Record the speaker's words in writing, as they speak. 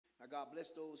God bless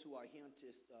those who are here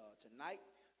tonight,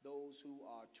 those who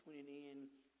are tuning in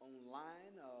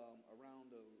online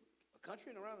around the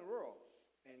country and around the world.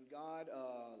 And God,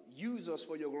 use us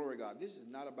for your glory, God. This is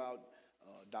not about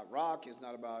Doc Rock. It's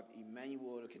not about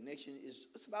Emmanuel, the connection.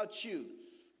 It's about you.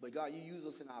 But God, you use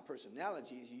us in our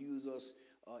personalities. You use us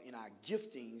in our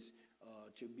giftings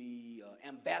to be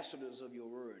ambassadors of your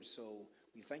word. So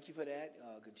we thank you for that.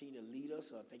 Continue to lead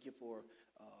us. Thank you for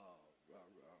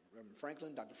Reverend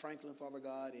Franklin, Dr. Franklin, Father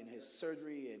God, in his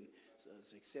surgery and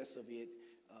success of it.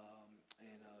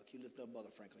 Can you lift up Mother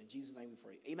Franklin? In Jesus' name we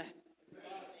pray. Amen.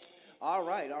 All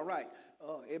right.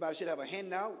 Everybody should have a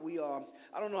handout.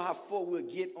 I don't know how far we'll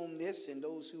get on this, and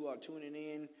those who are tuning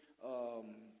in, and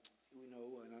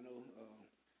I know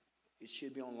it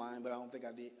should be online, but I don't think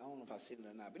I did. I don't know if I said it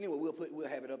or not. But anyway, we'll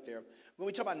have it up there. When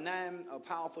we talk about 9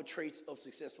 powerful traits of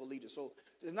successful leaders. So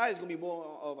tonight is going to be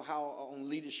more of how on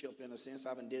leadership in a sense. I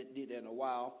haven't did that in a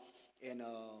while, and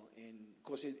of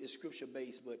course it's scripture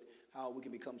based, but how we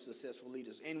can become successful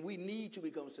leaders. And we need to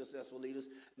become successful leaders,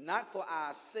 not for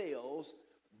ourselves,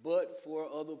 but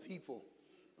for other people.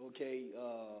 Okay,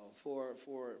 for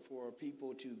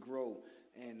people to grow,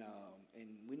 and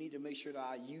we need to make sure that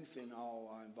our youth and all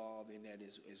are involved in that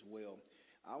as well.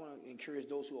 I want to encourage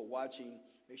those who are watching.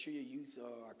 Make sure your youth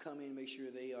are coming. Make sure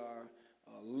they are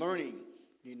learning,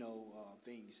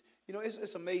 things.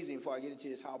 It's amazing. Before I get into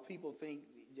this, how people think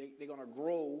they're going to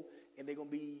grow and they're going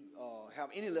to be have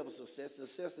any level of success.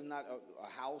 Success is not a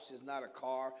house. It's not a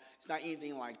car. It's not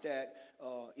anything like that.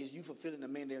 It's you fulfilling the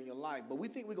mandate in your life. But we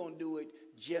think we're going to do it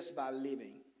just by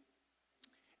living.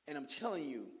 And I'm telling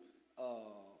you,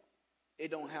 it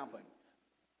don't happen.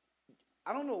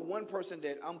 I don't know one person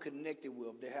that I'm connected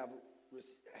with that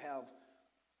have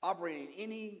operated in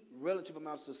any relative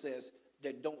amount of success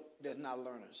that's not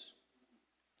learners.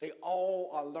 They all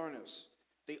are learners.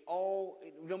 They all,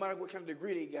 no matter what kind of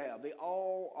degree they have, they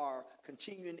all are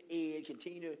continuing ed,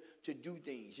 continue to do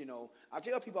things. I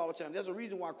tell people all the time, there's a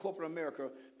reason why corporate America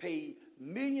pay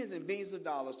millions and billions of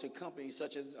dollars to companies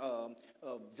such as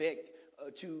VEC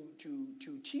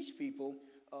to teach people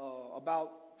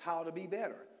about how to be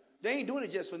better. They ain't doing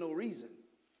it just for no reason.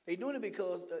 They're doing it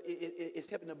because it's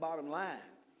helping the bottom line.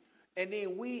 And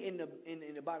then we in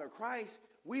the body of Christ,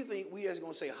 we think we just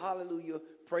going to say hallelujah,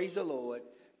 praise the Lord,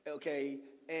 okay,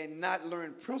 and not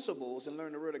learn principles and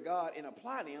learn the word of God and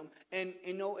apply them.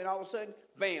 And all of a sudden,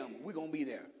 bam, we're going to be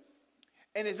there.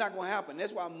 And it's not going to happen.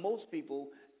 That's why most people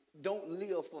don't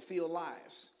live fulfilled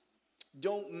lives,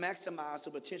 don't maximize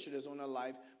the potential that's on their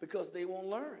life because they won't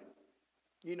learn.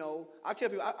 I tell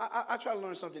people, I try to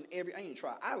learn something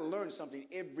I learn something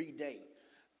every day.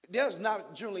 There's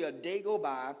not generally a day go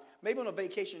by, maybe on a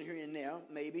vacation here and there,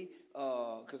 maybe,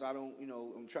 because I don't,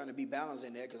 I'm trying to be balanced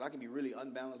in that, because I can be really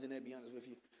unbalanced in that, to be honest with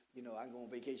you. I can go on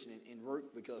vacation and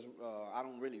work because I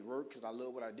don't really work because I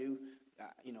love what I do,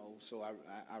 so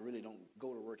I really don't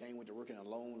go to work. I ain't went to work in a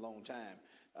long, long time.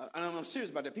 And I'm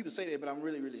serious about that. People say that, but I'm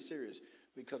really, really serious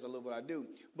because I love what I do.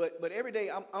 But every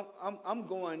day I'm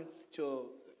going to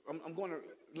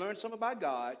learn something about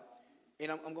God.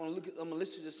 And I'm going to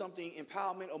listen to something,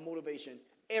 empowerment or motivation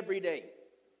every day.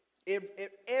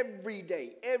 Every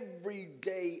day.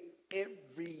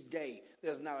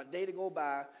 There's not a day to go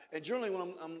by. And generally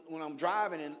when I'm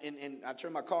driving and I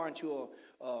turn my car into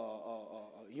a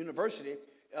university,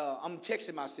 I'm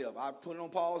texting myself. I put it on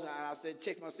pause and I said,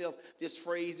 text myself this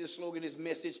phrase, this slogan, this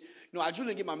message. I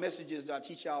generally get my messages that I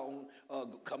teach y'all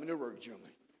on coming to work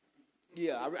generally.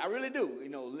 Yeah, I really do.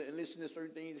 Listen to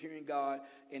certain things, hearing God,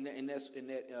 and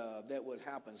that would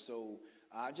happen. So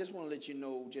I just want to let you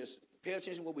know, just pay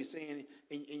attention to what we're saying,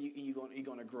 and you're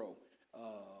going to grow.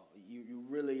 You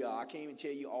really are. I can't even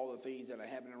tell you all the things that are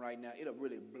happening right now. It'll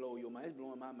really blow your mind. It's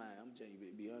blowing my mind. I'm telling you,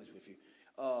 to be honest with you,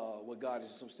 what God is,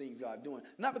 some things God doing.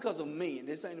 Not because of me, and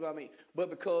this ain't about me, but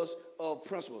because of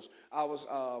principles. I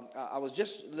was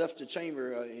just left the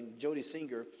chamber in Jody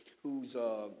Singer, who's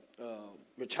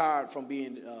retired from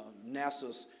being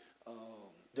NASA's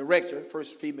director,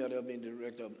 first female to have been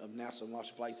director of NASA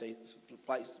Marshall Flight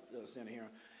Center here.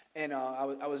 And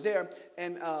I was there,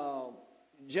 and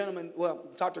gentleman,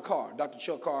 Dr.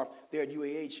 Chuck Carr, there at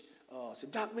UAH,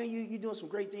 said, Doc, man, you doing some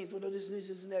great things with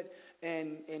this, and that.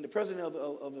 And the president of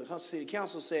the Huntsville City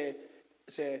Council said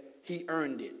he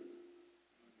earned it.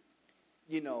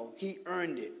 He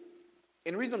earned it.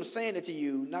 And the reason I'm saying it to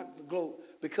you, not for gloat,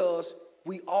 because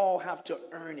we all have to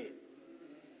earn it.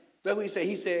 That's what he said.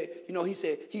 He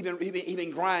said he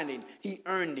been grinding. He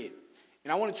earned it.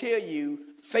 And I want to tell you,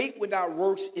 faith without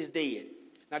works is dead.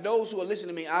 Now, those who are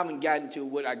listening to me, I haven't gotten to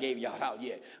what I gave y'all out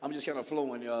yet. I'm just kind of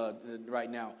flowing right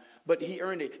now. But he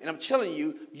earned it. And I'm telling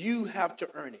you, you have to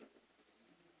earn it.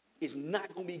 It's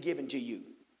not going to be given to you.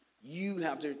 You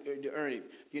have to earn it.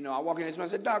 You know, I walk in and I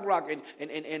said, Doc Rock,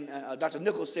 and Dr.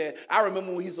 Nichols said, I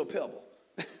remember when he was a pebble.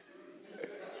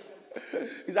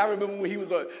 He said, I remember when he was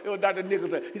Dr.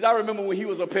 Nichols said, he said, I remember when he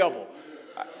was a pebble.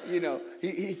 You know,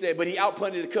 he said, but he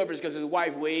outpunted his coverage because his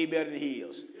wife way better than he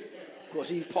is. Of course,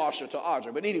 he's partial to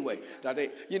Audra. But anyway,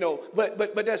 you know,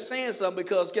 but that's saying something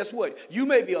because guess what? You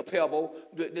may be a pebble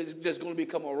that's going to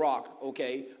become a rock,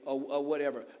 okay, or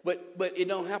whatever. But it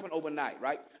don't happen overnight,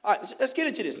 right? All right, let's get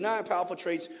into this. 9 powerful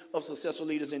traits of successful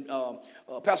leaders. And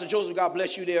Pastor Joseph, God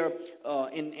bless you there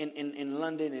in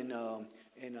London.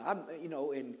 And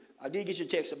I did get your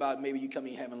text about maybe you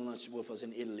coming having lunch with us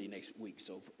in Italy next week.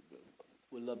 So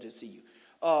we'd love to see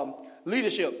you.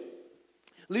 Leadership.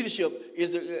 Leadership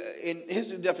is, and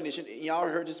here's the definition, y'all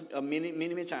heard this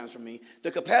many times from me,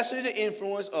 the capacity to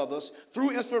influence others through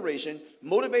inspiration,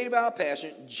 motivated by our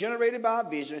passion, generated by our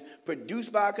vision,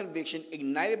 produced by our conviction,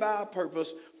 ignited by our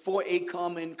purpose for a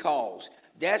common cause.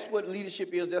 That's what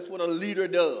leadership is. That's what a leader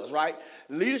does, right?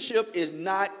 Leadership is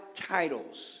not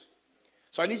titles.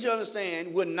 So I need you to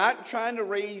understand, we're not trying to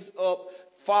raise up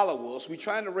followers. We're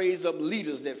trying to raise up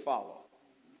leaders that follow.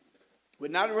 We're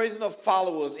not raising up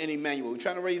followers in Emmanuel. We're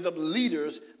trying to raise up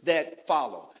leaders that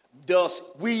follow. Thus,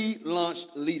 we launch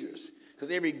leaders.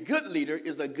 Because every good leader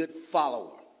is a good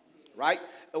follower. Right?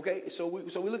 Okay, so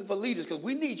we're looking for leaders because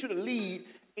we need you to lead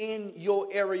in your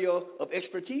area of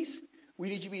expertise. We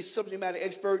need you to be subject matter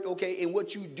expert, okay, in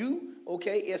what you do,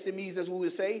 okay, SMEs, as we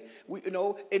would say,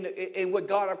 in what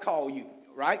God have called you.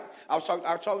 Right? I was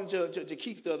talking to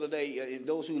Keith the other day, and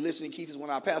those who listen, Keith is one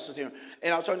of our pastors here,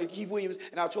 and I was talking to Keith Williams,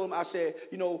 and I told him, I said,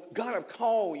 you know, God have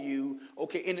called you,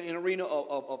 okay, in an arena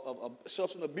of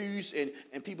substance abuse and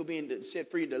people being set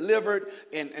free and delivered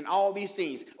and all these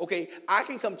things. Okay, I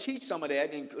can come teach some of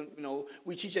that, and, you know,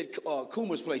 we teach at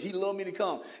Coomer's place. He loved me to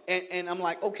come, and I'm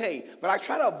like, okay, but I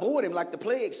try to avoid him like the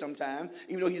plague sometimes,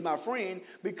 even though he's my friend,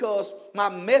 because my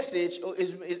message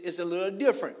is a little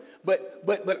different. But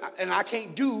I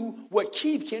can't do what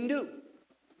Keith can do.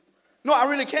 No, I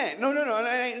really can't.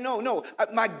 No.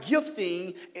 My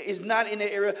gifting is not in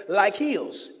that area like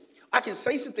his. I can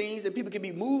say some things that people can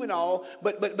be moving all,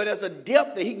 but there's a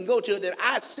depth that he can go to that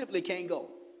I simply can't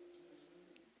go.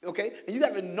 Okay, and you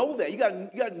got to know that. You got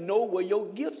to know where your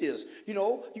gift is. You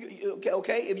know,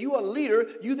 okay. If you are a leader,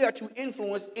 you're there to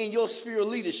influence in your sphere of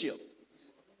leadership.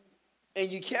 And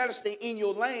you can't stay in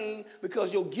your lane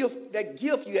because your gift, that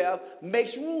gift you have,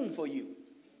 makes room for you.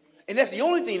 And that's the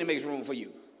only thing that makes room for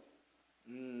you.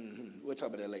 We'll talk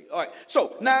about that later. All right,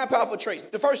 so 9 powerful traits.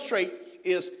 The first trait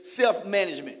is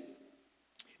self-management.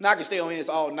 Now, I can stay on this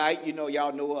all night. You know,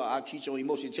 y'all know I teach on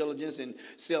emotional intelligence and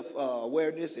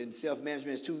self-awareness, and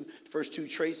self-management is first two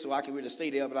traits, so I can really stay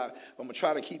there, but I'm going to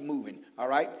try to keep moving, all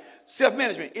right?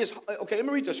 Self-management is, okay, let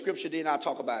me read the scripture, then I'll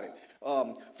talk about it.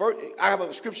 First, I have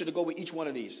a scripture to go with each one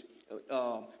of these.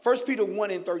 1 Peter 1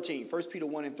 and 13, 1 Peter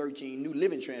 1 and 13, New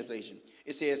Living Translation.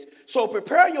 It says, so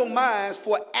prepare your minds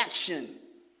for action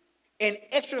and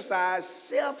exercise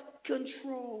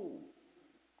self-control,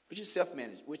 which is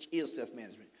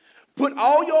self-management. Put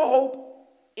all your hope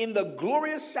in the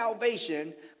glorious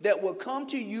salvation that will come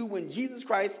to you when Jesus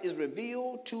Christ is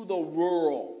revealed to the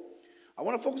world. I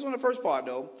want to focus on the first part,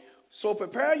 though. So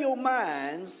prepare your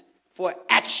minds for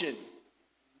action.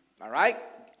 All right?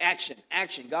 Action.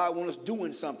 God wants us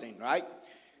doing something, right?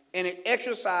 And it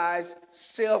exercise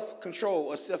self-control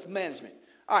or self-management.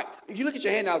 All right. If you look at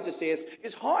your handouts, it says,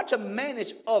 it's hard to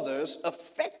manage others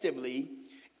effectively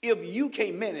if you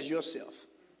can't manage yourself.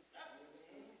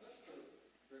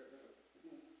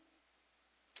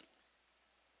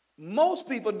 Most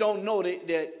people don't know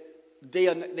that they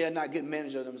are not good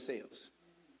managers of themselves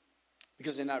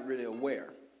because they're not really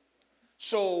aware.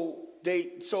 So they'll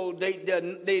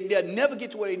never get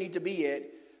to where they need to be at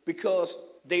because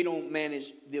they don't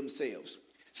manage themselves.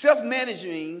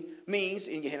 Self-managing means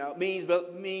being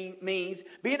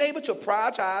able to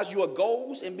prioritize your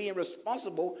goals and being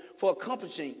responsible for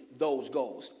accomplishing those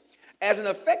goals. As an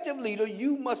effective leader,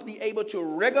 you must be able to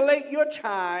regulate your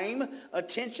time,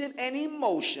 attention, and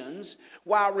emotions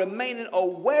while remaining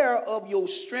aware of your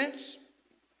strengths.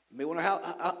 You may want to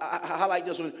highlight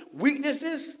this one: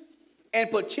 weaknesses and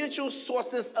potential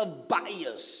sources of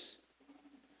bias.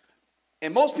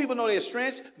 And most people know their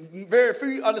strengths. Very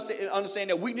few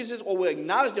understand their weaknesses or will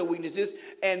acknowledge their weaknesses.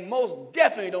 And most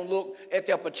definitely don't look at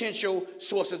their potential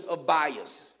sources of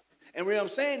bias. And what I'm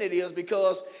saying it is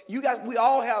because we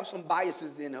all have some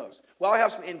biases in us. We all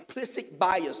have some implicit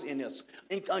bias in us,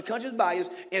 unconscious bias.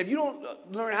 And if you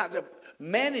don't learn how to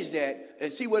manage that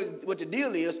and see what the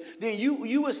deal is, then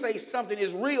you would say something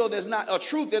is real that's not a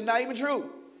truth that's not even true.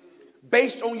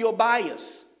 based on your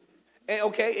bias. And,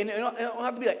 okay, and it don't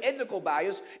have to be an ethical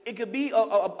bias. It could be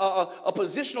a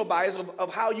positional bias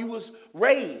of how you was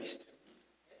raised.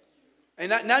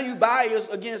 And now you bias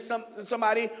against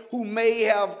somebody who may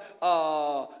have,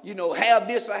 have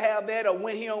this or have that or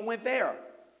went here or went there,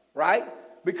 right?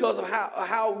 Because of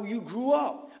how you grew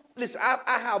up. Listen,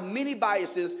 I have many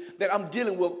biases that I'm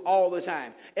dealing with all the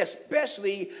time,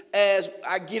 especially as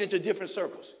I get into different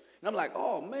circles. And I'm like,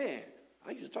 oh, man,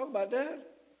 I used to talk about that.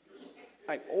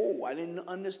 Like, oh, I didn't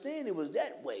understand it was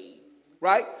that way,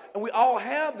 right? And we all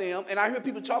have them, and I hear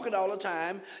people talking all the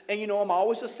time, and, I'm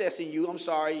always assessing you. I'm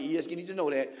sorry, you need to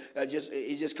know that.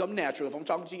 It just comes natural. If I'm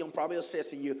talking to you, I'm probably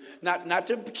assessing you, not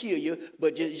to kill you,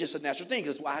 but just a natural thing.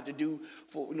 That's what I have to do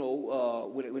for,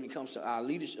 when it comes to our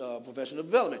leadership, professional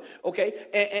development, okay?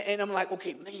 And I'm like,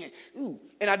 okay, man,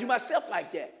 and I do myself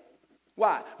like that.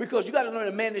 Why? Because you got to learn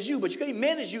to manage you, but you can't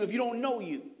manage you if you don't know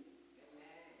you.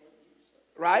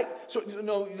 Right? So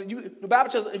the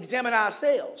Bible tells us examine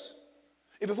ourselves.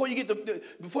 And before you get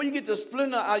the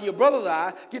splinter out of your brother's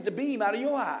eye, get the beam out of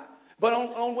your eye. But the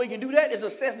only way you can do that is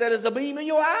assess that there's a beam in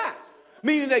your eye.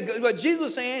 Meaning that what Jesus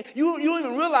was saying, you don't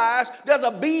even realize there's a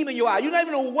beam in your eye. You're not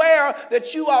even aware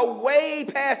that you are way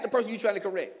past the person you're trying to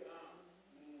correct.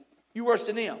 You're worse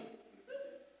than them.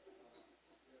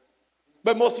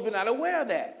 But most people are not aware of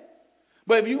that.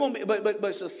 But if you're gonna be,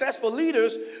 but successful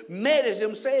leaders manage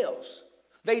themselves.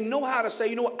 They know how to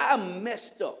say, I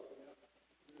messed up.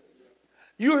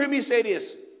 You hear me say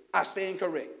this, I stand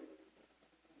correct.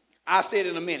 I'll say it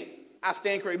in a minute. I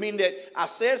stand correct, meaning that I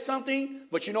said something,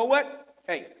 but you know what?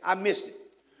 Hey, I missed it.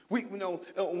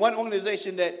 One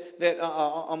organization that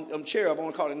I'm chair of, I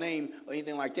won't call the name or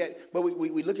anything like that, but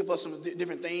we looking for some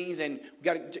different things, and we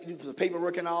got to do some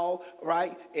paperwork and all,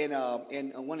 right? And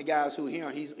one of the guys who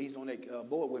here, he's on that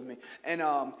board with me, and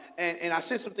I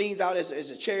sent some things out as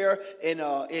a chair, and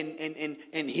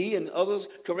he and others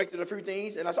corrected a few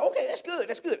things, and I said, okay, that's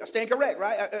good. I stand correct,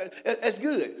 right? That's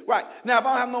good, right? Now, if I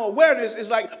don't have no awareness, it's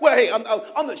like, well, hey,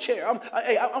 I'm the chair.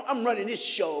 I'm running this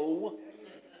show.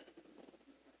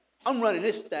 I'm running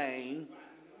this thing,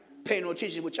 paying no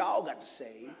attention to what y'all got to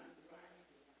say.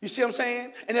 You see what I'm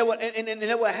saying? And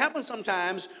then what happens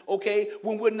sometimes, okay,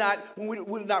 when we're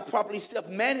not properly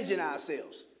self-managing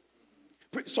ourselves.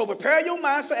 So prepare your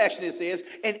minds for action, it says,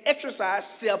 and exercise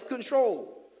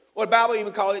self-control. Or the Bible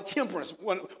even calls it temperance,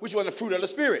 which was the fruit of the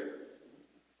Spirit.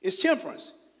 It's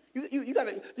temperance. You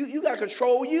gotta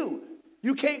control you.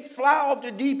 You can't fly off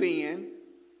the deep end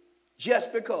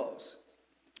just because.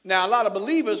 Now, a lot of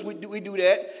believers, we do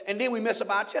that, and then we mess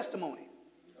up our testimony.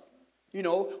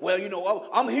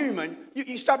 I'm human.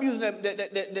 You stop using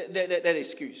that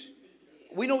excuse.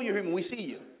 We know you're human. We see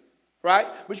you, right?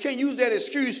 But you can't use that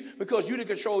excuse because you didn't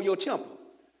control your temper.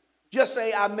 Just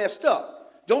say, I messed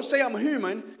up. Don't say I'm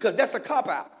human, because that's a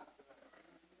cop-out.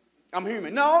 I'm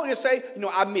human. No, just say,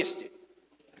 I missed it.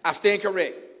 I stand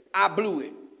correct. I blew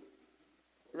it,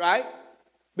 right?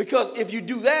 Because if you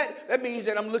do that, that means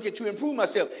that I'm looking to improve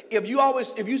myself. If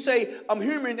you say I'm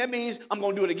human, that means I'm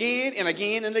going to do it again and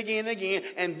again and again and again.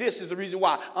 And this is the reason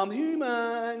why I'm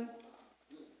human.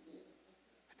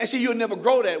 And see, you'll never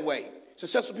grow that way.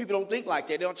 Successful people don't think like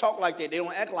that. They don't talk like that. They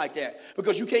don't act like that.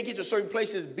 Because you can't get to certain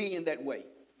places being that way.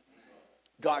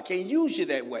 God can't use you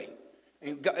that way.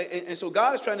 And so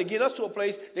God is trying to get us to a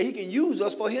place that he can use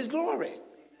us for his glory.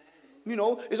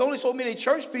 There's only so many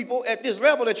church people at this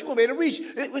level that you're going to be able to reach.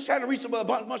 We're trying to reach a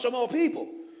bunch of more people.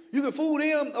 You can fool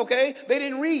them, okay? They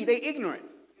didn't read. They ignorant.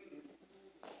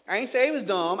 I ain't say it was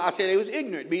dumb. I said it was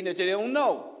ignorant, meaning that they don't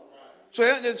know.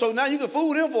 So now you can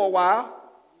fool them for a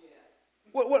while.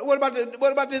 What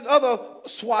about this other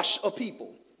swash of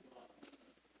people?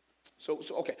 So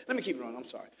okay, let me keep it on. I'm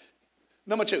sorry.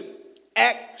 Number 2,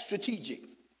 act strategic.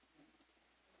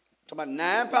 Talking about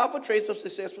 9 powerful traits of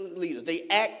successful leaders. They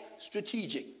act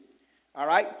strategic. All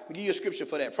right? I'll give you a scripture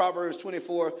for that. Proverbs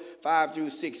 24,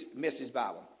 5-6, Message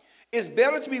Bible. It's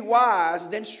better to be wise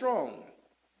than strong.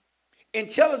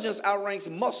 Intelligence outranks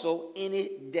muscle any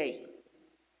day.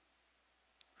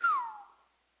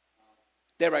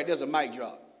 That right, there's a mic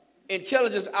drop.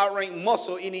 Intelligence outranks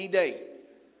muscle any day.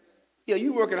 Yeah,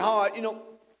 you working hard.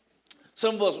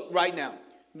 Some of us right now,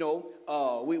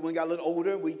 we got a little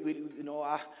older.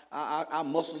 Our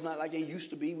muscles not like they used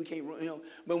to be. We can't,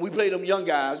 When we play them young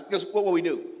guys, because what we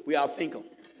do? We outthink them.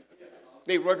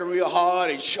 They working real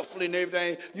hard and shuffling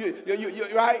everything. You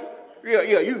right? Yeah.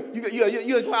 You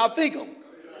outthink them,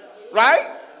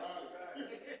 right?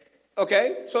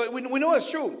 Okay, so we know it's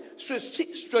true.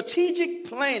 Strategic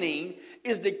planning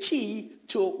is the key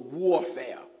to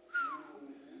warfare.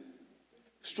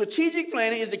 Strategic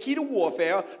planning is the key to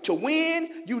warfare. To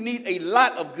win, you need a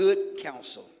lot of good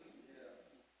counsel.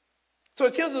 So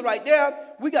it tells us right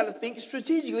there, we got to think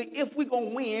strategically if we're going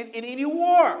to win in any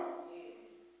war.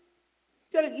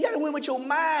 You got to win with your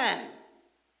mind.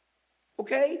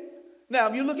 Okay? Now,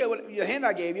 if you look at what your hand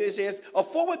I gave you, it says, a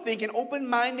forward-thinking,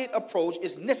 open-minded approach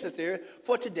is necessary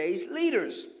for today's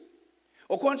leaders.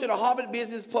 According to the Harvard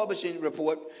Business Publishing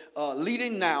report,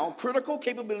 Leading Now, Critical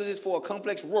Capabilities for a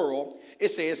Complex World, it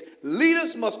says,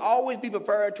 leaders must always be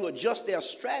prepared to adjust their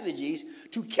strategies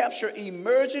to capture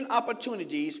emerging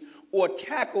opportunities or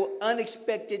tackle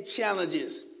unexpected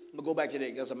challenges. I'm going to go back to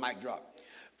that. That's a mic drop.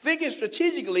 Thinking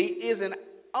strategically is an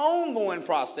ongoing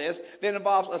process that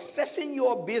involves assessing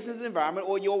your business environment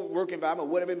or your work environment,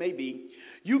 whatever it may be.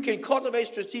 You can cultivate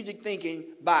strategic thinking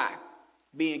by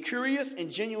being curious and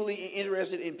genuinely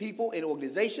interested in people and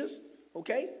organizations,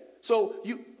 okay? So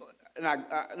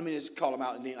let me just call them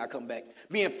out and then I come back.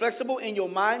 Being flexible in your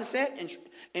mindset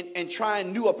and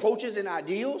trying new approaches and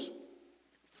ideals.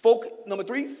 Number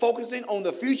 3, focusing on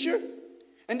the future.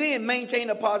 And then maintain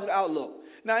a positive outlook.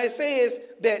 Now it says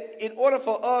that in order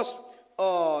for us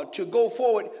to go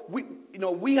forward,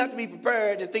 we have to be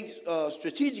prepared to think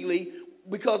strategically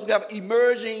because we have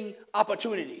emerging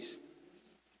opportunities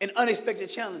and unexpected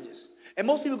challenges. And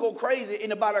most people go crazy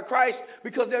in the body of Christ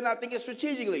because they're not thinking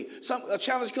strategically. A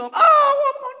challenge comes, what am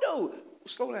I going to do?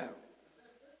 Slow down.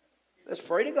 Let's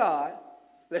pray to God.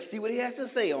 Let's see what he has to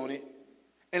say on it.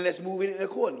 And let's move in it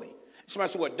accordingly.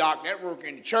 Somebody said, well, Doc, that work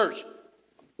in the church.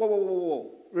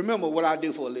 Whoa. Remember what I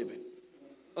do for a living.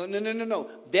 No.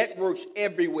 That works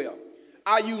everywhere.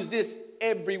 I use this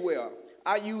everywhere.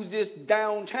 I use this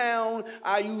downtown.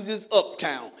 I use this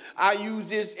uptown. I use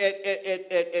this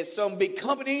at some big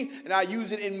company, and I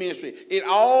use it in ministry. It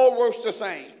all works the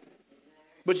same.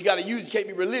 But you got to use it. You can't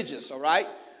be religious, all right?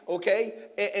 Okay?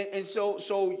 And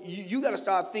so you got to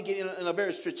start thinking in a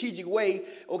very strategic way,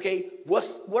 okay,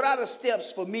 what are the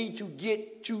steps for me to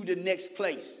get to the next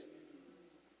place?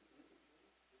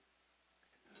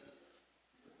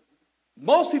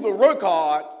 Most people work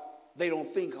hard, they don't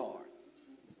think hard.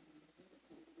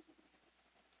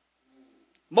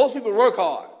 Most people work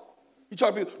hard. You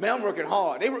talk to people, man, I'm working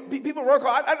hard. People work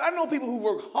hard. I know people who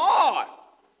work hard,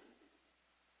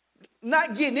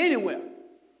 not getting anywhere.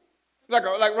 Like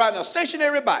riding a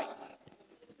stationary bike.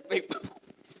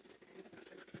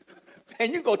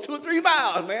 And you go 2 or 3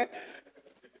 miles, man,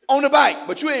 on the bike,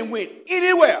 but you ain't went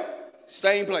anywhere.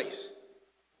 Same place.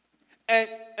 And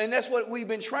that's what we've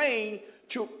been trained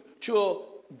to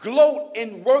gloat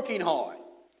in working hard.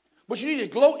 But you need to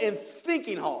gloat in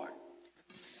thinking hard.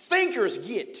 Thinkers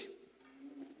get.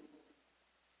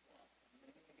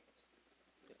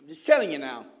 I'm just telling you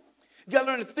now. You got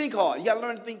to learn to think hard. You got to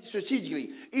learn to think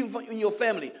strategically, even in your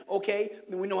family, okay?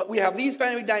 We know we have these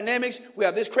family dynamics. We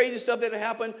have this crazy stuff that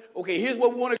happen. Okay, here's where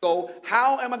we want to go.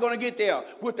 How am I going to get there?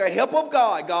 With the help of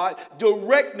God, God,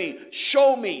 direct me,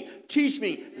 show me, teach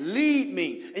me, lead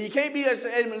me. And you can't be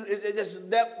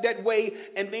that way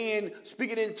and then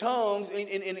speaking in tongues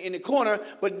in the corner,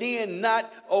 but then not,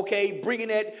 okay, bringing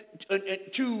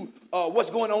that to what's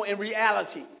going on in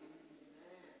reality.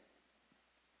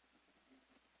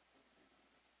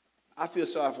 I feel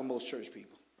sorry for most church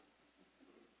people.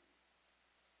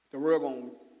 The world going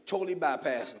to totally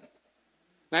bypass them.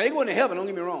 Now, they're going to heaven, don't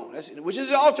get me wrong, which is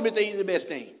the ultimate thing, the best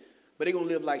thing. But they're going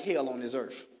to live like hell on this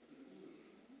earth.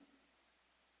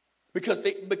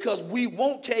 Because we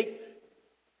won't take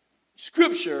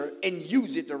Scripture and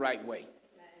use it the right way.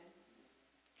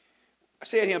 I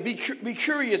said here, be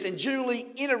curious and genuinely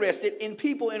interested in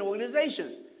people and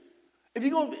organizations. If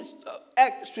you're going to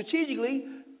act strategically,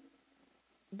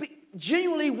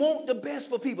 genuinely want the best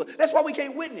for people. That's why we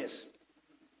can't witness.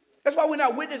 That's why we're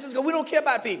not witnesses, because we don't care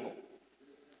about people.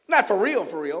 Not for real,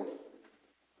 for real.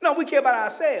 No, we care about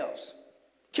ourselves.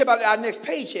 Care about our next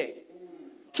paycheck.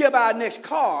 Care about our next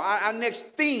car, our next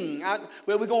thing,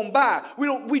 where we're going to buy.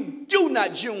 We do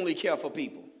not genuinely care for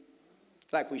people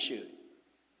like we should.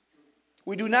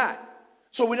 We do not.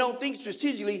 So we don't think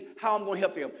strategically how I'm going to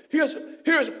help them. Here's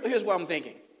what I'm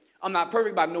thinking. I'm not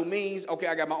perfect by no means. Okay,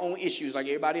 I got my own issues like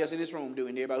everybody else in this room do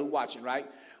and everybody who's watching, right?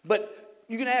 But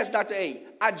you can ask Dr. A.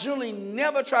 I generally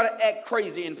never try to act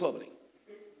crazy in public.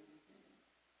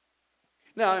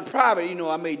 Now, in private,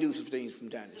 I may do some things from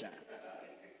time to time.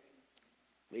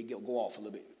 They go off a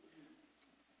little bit.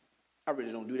 I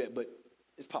really don't do that, but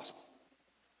it's possible.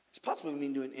 It's possible for me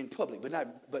to do it in public, but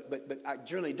I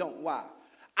generally don't. Why?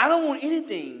 I don't want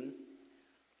anything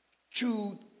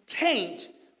to taint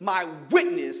my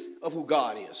witness of who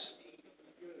God is.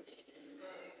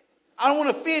 I don't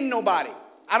want to offend nobody.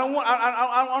 I don't want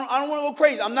to go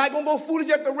crazy. I'm not going to go foolish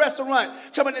at the restaurant.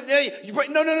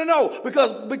 No.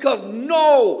 Because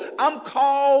no, I'm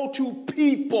called to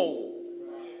people.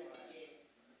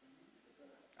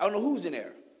 I don't know who's in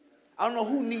there. I don't know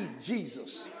who needs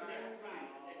Jesus.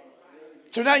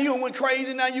 So now you went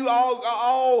crazy. Now you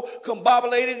all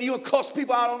combobulated. You cuss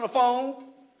people out on the phone.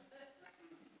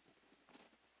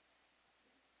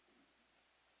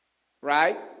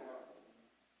 Right?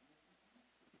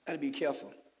 Got to be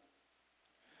careful.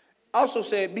 Also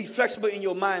said, be flexible in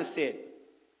your mindset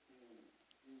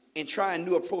and trying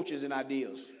new approaches and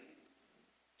ideas.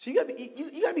 So you got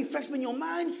to be flexible in your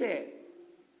mindset.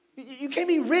 You can't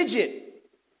be rigid.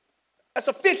 That's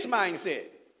a fixed mindset.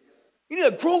 You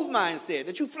need a growth mindset,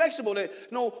 that you're flexible, that,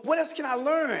 what else can I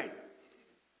learn?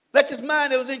 Let this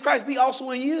mind that was in Christ be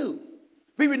also in you.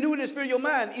 Be renewed in the spirit of your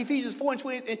mind. Ephesians 4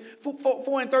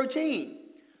 and 13.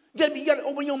 You got to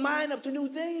open your mind up to new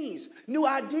things, new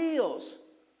ideals.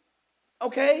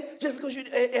 Okay? Just because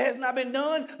it has not been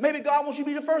done, maybe God wants you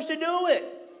to be the first to do it.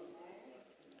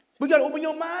 We got to open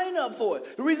your mind up for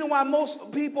it. The reason why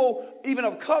most people, even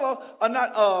of color, are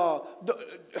not, I'm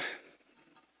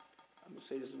going to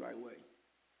say this the right way.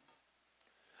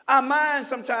 Our mind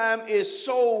sometimes is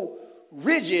so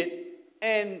rigid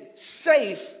and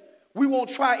safe, we won't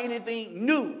try anything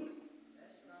new.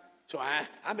 So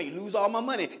I may lose all my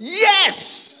money.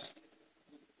 Yes!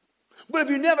 But if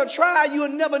you never try, you'll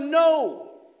never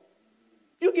know.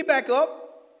 You get back up.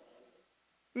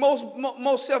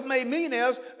 Most self-made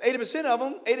millionaires, 80% of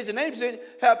them, 80 to 90%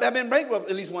 have been bankrupt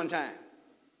at least one time.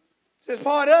 So it's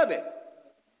part of it.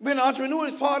 Being an entrepreneur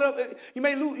is part of it. You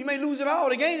may lose it all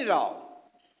to gain it all.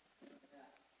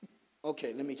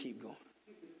 Okay, let me keep going.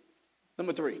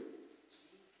 Number 3.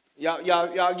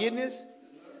 Y'all getting this?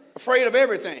 Afraid of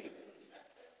everything.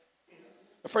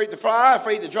 Afraid to fly,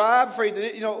 afraid to drive, afraid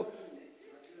to,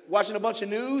 watching a bunch of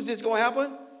news, this is going to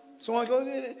happen. Someone goes,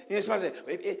 and somebody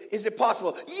says, is it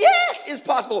possible? Yes, it's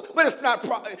possible, but it's not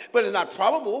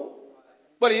probable.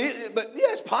 But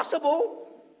it's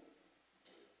possible.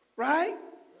 Right?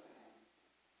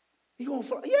 You going to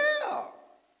fly? Yeah.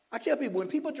 I tell people, when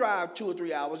people drive 2 or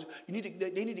 3 hours,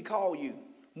 they need to call you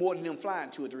more than them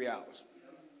flying 2 or 3 hours.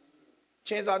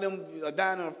 Chances are them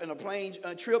dying in a plane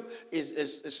trip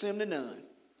is slim to none.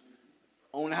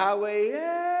 On the highway,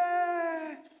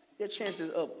 your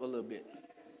chances up a little bit.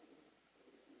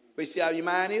 But you see how your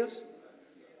mind is?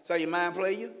 See how your mind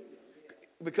play you?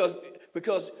 Because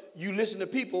you listen to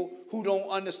people who don't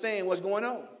understand what's going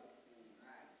on.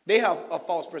 They have a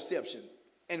false perception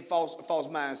and false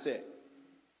mindset.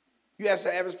 You ask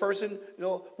the average person,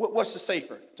 what's the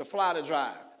safer, to fly or to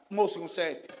drive? Most are going to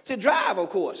say, to drive, of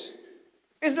course.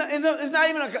 It's not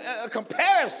even a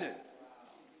comparison.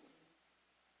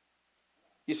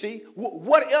 You see,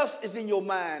 what else is in your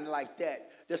mind like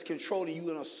that that's controlling you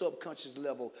on a subconscious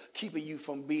level, keeping you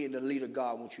from being the leader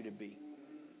God wants you to be?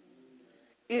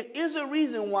 It is a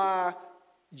reason why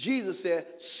Jesus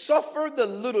said, suffer the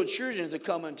little children to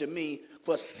come unto me,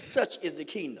 for such is the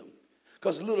kingdom.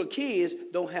 Because little kids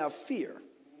don't have fear.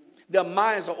 Their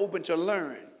minds are open to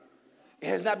learn. It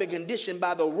has not been conditioned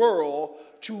by the world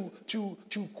to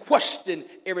question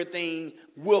everything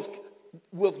with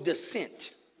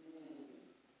dissent.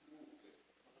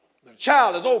 But a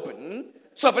child is open.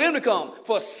 So for them to come,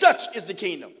 for such is the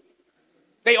kingdom.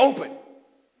 They open.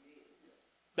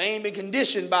 They ain't been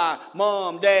conditioned by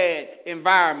mom, dad,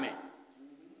 environment.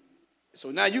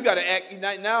 So now you got to act,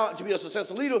 now to be a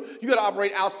successful leader, you got to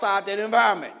operate outside that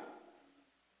environment.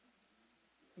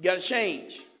 You got to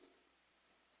change.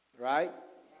 Right?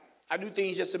 I do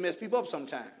things just to mess people up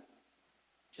sometimes.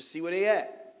 Just see where they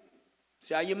at.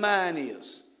 See how your mind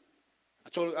is. I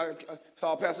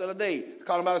called Pastor the other day. I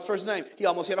called him by his first name. He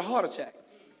almost had a heart attack.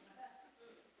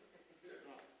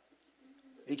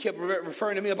 He kept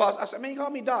referring to me about. I said, man, call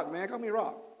me Doc, man. Call me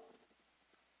Rock.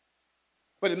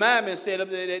 But the mind man said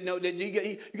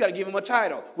that you got to give him a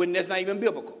title when that's not even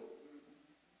biblical.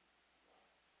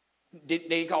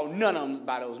 They call none of them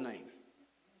by those names.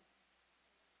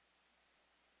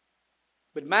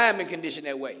 But mind been conditioned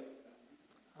that way.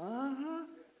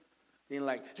 Then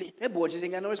like, that boy just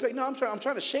ain't got no respect. No, I'm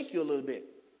trying to shake you a little bit.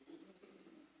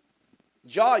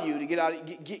 Jar you to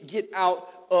get out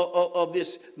of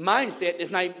this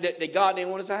mindset that God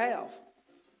didn't want us to have.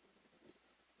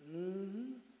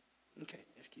 Okay,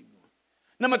 let's keep going.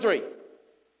 Number three.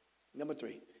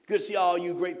 Good to see all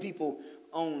you great people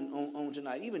on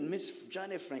tonight. Even Miss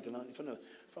Johnny Franklin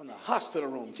from the hospital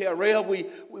room. Tell Rev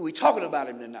we talking about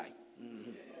him tonight.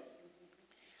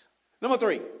 Number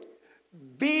 3,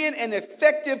 Being an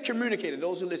effective communicator.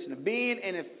 Those who listen, being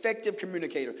an effective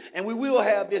communicator. And we will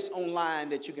have this online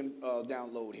that you can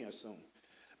download here soon.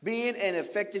 Being an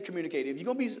effective communicator. If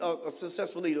you're going to be a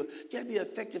successful leader, you got to be an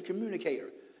effective communicator,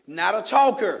 not a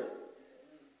talker.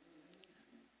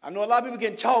 I know a lot of people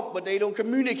can talk, but they don't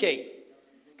communicate.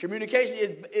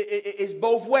 Communication is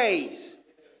both ways.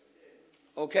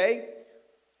 Okay?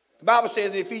 The Bible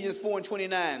says in Ephesians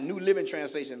 4:29, New Living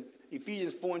Translation,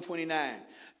 Ephesians 4:29,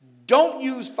 don't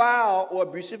use foul or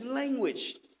abusive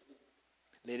language.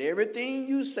 Let everything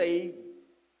you say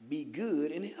be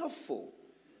good and helpful,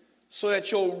 so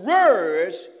that your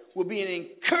words will be an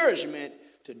encouragement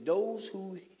to those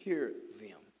who hear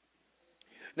them.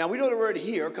 Now, we know the word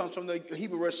hear comes from the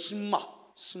Hebrew word shema,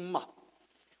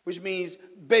 which means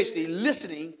basically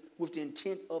listening with the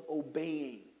intent of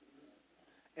obeying.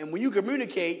 And when you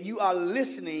communicate, you are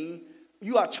listening,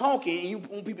 you are talking, and you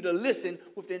want people to listen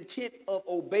with the intent of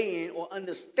obeying or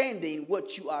understanding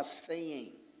what you are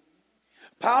saying.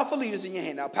 Powerful leaders in your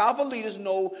hand. Now, powerful leaders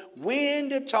know when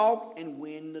to talk and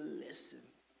when to listen.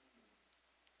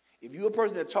 If you're a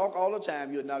person that talk all the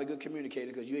time, you're not a good communicator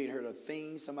because you ain't heard a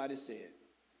thing somebody said.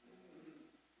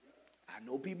 I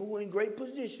know people who are in great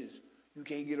positions. You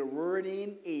can't get a word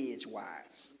in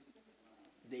edgewise.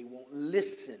 They won't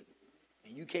listen.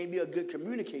 And you can't be a good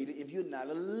communicator if you're not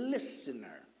a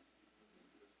listener.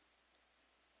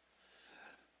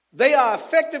 They are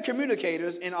effective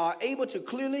communicators and are able to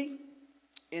clearly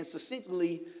and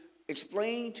succinctly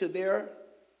explain to their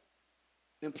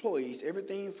employees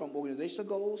everything from organizational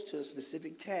goals to a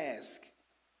specific task.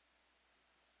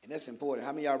 And that's important.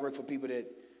 How many of y'all work for people that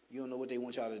you don't know what they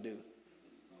want y'all to do?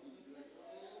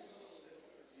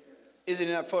 Isn't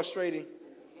that frustrating?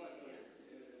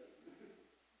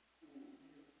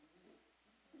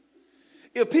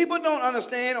 If people don't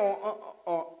understand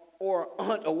or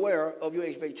aren't aware of your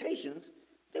expectations,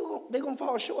 they're going to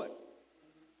fall short.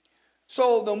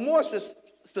 So the more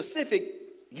specific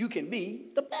you can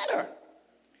be, the better.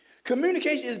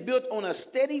 Communication is built on a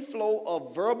steady flow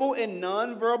of verbal and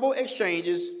nonverbal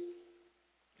exchanges.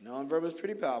 Nonverbal is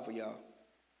pretty powerful, y'all.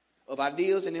 Of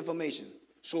ideas and information.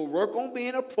 So work on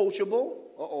being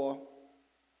approachable.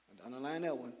 Underline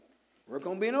that one. Work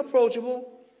on being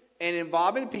approachable and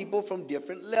involving people from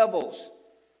different levels.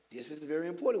 This is very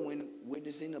important when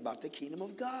witnessing about the kingdom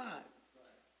of God.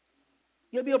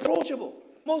 You'll be approachable.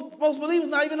 Most believers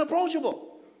not even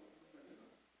approachable.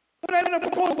 We're not even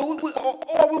approachable,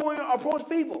 or we want to approach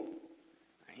people.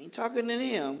 I ain't talking to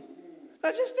them. Now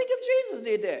just think if Jesus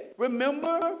did that.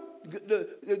 Remember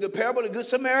the parable of the Good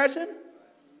Samaritan?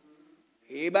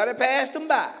 Everybody passed them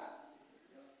by.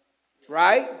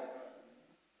 Right?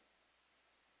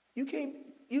 You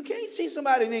can't see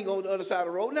somebody and then go to the other side of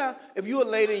the road. Now, if you're a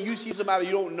lady and you see somebody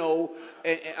you don't know,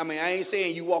 I ain't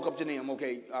saying you walk up to them,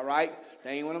 okay, all right? That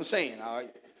ain't what I'm saying, all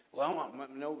right? Well,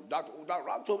 Dr.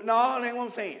 Rock told me, no, that ain't what I'm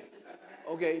saying.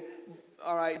 Okay,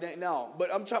 all right, no.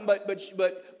 But I'm talking,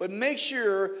 but make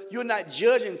sure you're not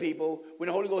judging people when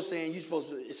the Holy Ghost is saying you're supposed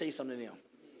to say something to them.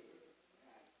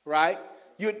 Right?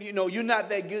 You're not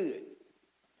that good.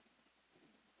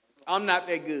 I'm not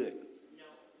that good.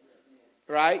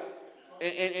 Right?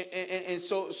 And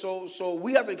so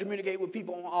we have to communicate with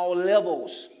people on all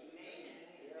levels.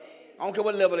 I don't care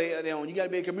what level they're on. You got to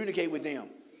be able to communicate with them.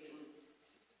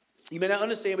 You may not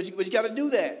understand, but you got to do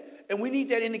that. And we need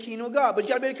that in the kingdom of God. But you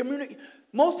got to be able to communicate.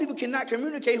 Most people cannot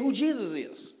communicate who Jesus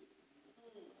is.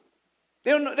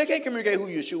 They can't communicate who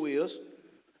Yeshua is.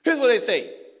 Here's what they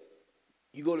say.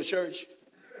 You go to church.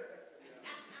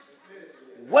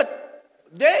 What?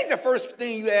 That ain't the first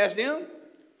thing you ask them.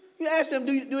 You ask them,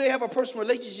 do they have a personal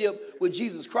relationship with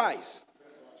Jesus Christ?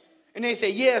 And they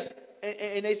say, yes.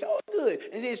 And they say, oh, good.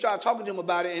 And then they start talking to them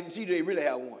about it and see if they really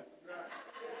have one.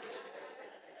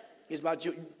 It's about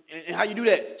you. And how you do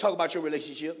that? Talk about your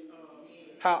relationship.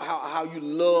 How you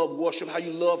love worship. How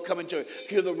you love coming to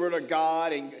hear the word of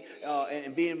God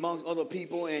and being amongst other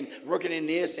people and working in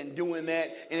this and doing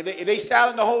that. And if they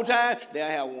silent the whole time, then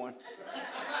I have one.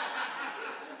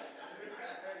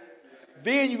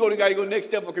 Then you got to go next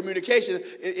step of communication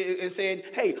and saying,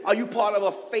 hey, are you part of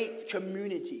a faith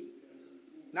community?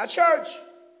 Not church.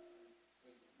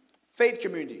 Faith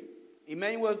community.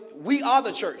 Emmanuel, we are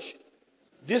the church.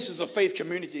 This is a faith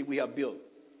community we have built.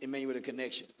 Emmanuel, the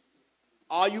connection.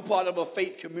 Are you part of a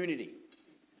faith community?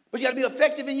 But you got to be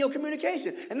effective in your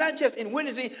communication. And not just in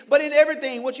witnessing, but in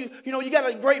everything. You got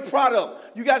a great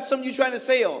product. You got something you're trying to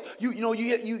sell. You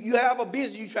have a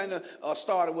business you're trying to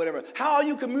start or whatever. How are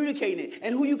you communicating it?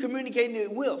 And who you communicating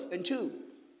it with and to?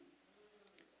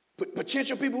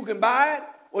 Potential people who can buy it,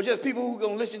 or just people who are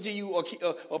going to listen to you, or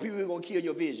people who are going to kill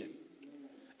your vision?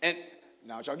 And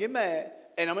Now y'all get mad.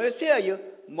 And I'm going to tell you,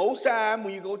 most time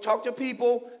when you go talk to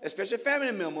people, especially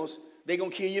family members, they're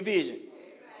going to kill your vision.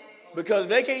 Because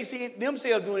they can't see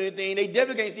themselves doing anything, they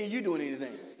definitely can't see you doing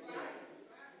anything.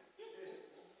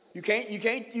 You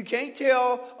can't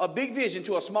tell a big vision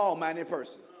to a small-minded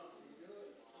person.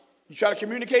 You try to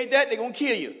communicate that, they're going to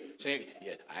kill you. Saying,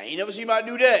 yeah, I ain't never seen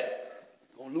anybody do that.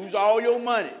 Going to lose all your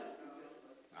money.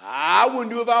 I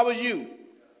wouldn't do it if I was you.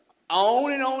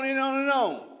 On and on and on and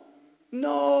on.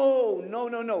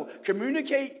 No.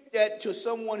 Communicate that to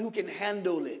someone who can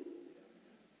handle it.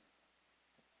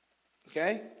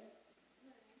 Okay?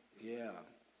 Yeah.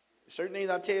 Certain things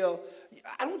I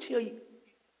don't tell you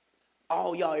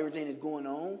all y'all everything that's going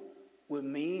on with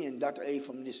me and Dr. A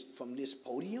from this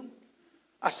podium.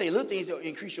 I say little things that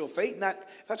increase your faith. Not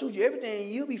if I told you everything,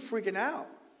 you'll be freaking out.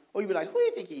 Or you'll be like, who do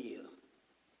you think he is?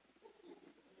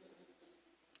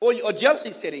 Or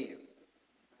jealousy set in.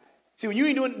 See, when you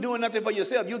ain't doing nothing for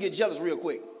yourself, you'll get jealous real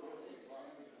quick.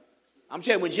 I'm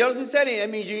telling you, when jealousy set in, that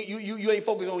means you ain't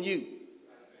focused on you.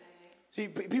 See,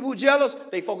 people who are jealous,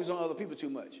 they focus on other people too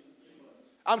much.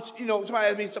 Somebody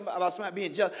asked me about somebody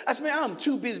being jealous. I said, man, I'm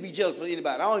too busy to be jealous for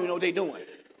anybody. I don't even know what they're doing.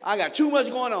 I got too much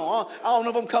going on. I don't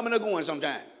know if I'm coming or going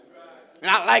sometime. And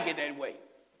I like it that way.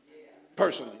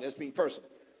 Personally, that's me personally.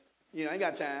 I ain't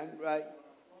got time, right?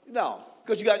 No,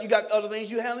 because you got other things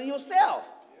you handling yourself.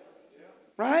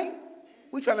 Right?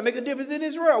 We trying to make a difference in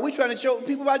this world. We trying to show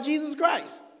people about Jesus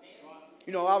Christ.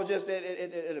 I was just at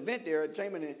an event there at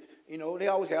Chamberlain, and, they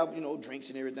always have, drinks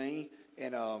and everything.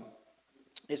 And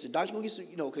they said, Doctor, you going to get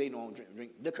some, because they don't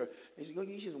drink liquor. They said, go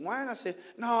get you some wine? I said,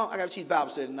 no, I got to teach Bible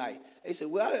study tonight. They said,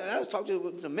 well, I just talked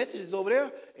to the Methodists over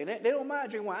there, and they don't mind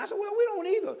drinking wine. I said, well, we don't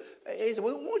either. They said,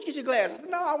 well, why don't you get your glass? I said,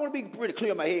 no, I want to be pretty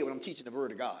clear in my head when I'm teaching the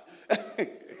Word of God. Praise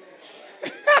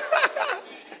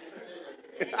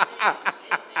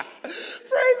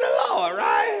the Lord,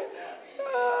 right?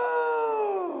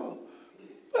 Oh.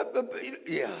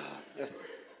 Yeah.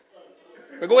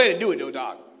 But go ahead and do it, though,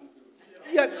 Doc.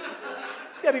 You got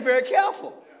to be very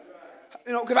careful.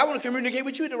 Because I want to communicate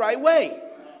with you the right way.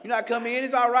 You not come in,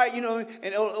 it's all right, and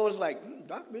it was like,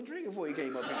 Doc been drinking before he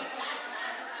came up here.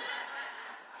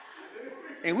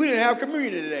 And we didn't have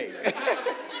communion today.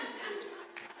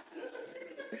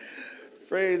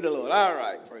 Praise the Lord. All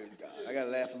right, praise God. I got to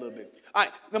laugh a little bit. All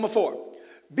right, number 4.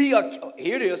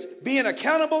 Here it is, being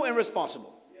accountable and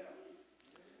responsible.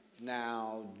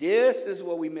 Now, this is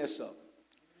where we mess up.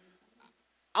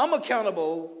 I'm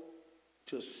accountable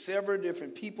to several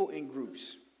different people and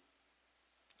groups.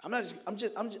 I'm not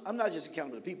just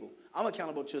accountable to people. I'm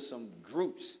accountable to some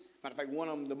groups. Matter of fact, one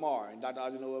of them tomorrow, and Dr. I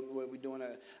know what we're doing.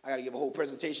 I got to give a whole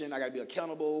presentation. I got to be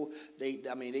accountable.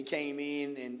 They came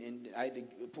in and I had to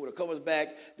pull the covers back.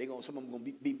 Some of them going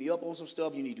to beat me up on some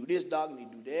stuff. You need to do this, Doc. You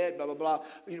need to do that. Blah blah blah.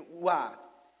 Why?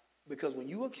 Because when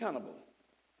you're accountable,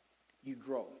 you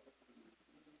grow.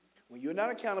 When you're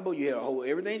not accountable, you have to hold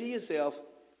everything to yourself,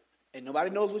 and nobody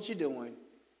knows what you're doing.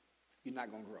 You're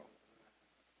not going to grow.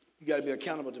 You got to be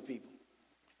accountable to people,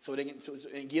 so they can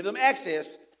and give them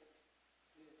access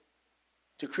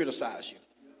to criticize you.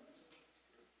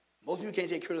 Most people can't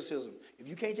take criticism. If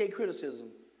you can't take criticism,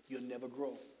 you'll never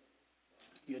grow.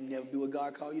 You'll never be what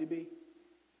God called you to be.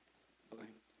 Okay,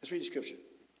 let's read the scripture.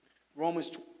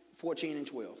 Romans 14 and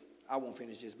 12. I won't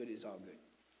finish this, but it's all good.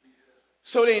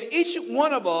 So then each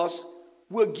one of us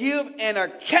will give an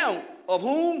account of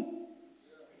whom?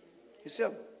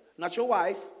 Himself. Not your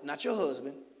wife, not your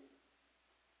husband,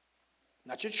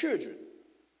 not your children,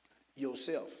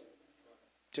 yourself,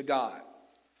 to God.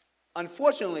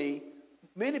 Unfortunately,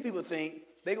 many people think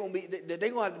they're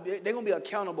gonna be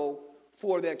accountable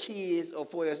for their kids or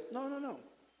for their no. No.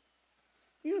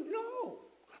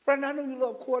 Right now, I know you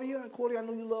love Cordia. Cordia, I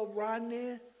know you love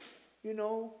Rodney.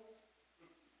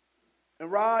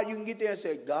 And Rod, you can get there and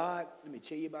say, God, let me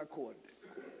tell you about Cordia.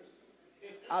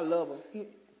 I love her.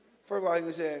 First of all, he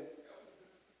can say,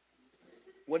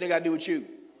 what they got to do with you?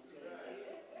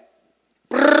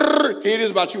 Here it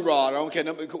is about you, Rod. I don't care.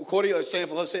 Cordia stands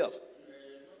for herself.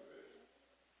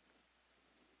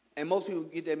 And most people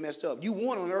get that messed up. You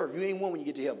won on earth. You ain't won when you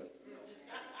get to heaven.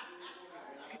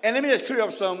 And let me just clear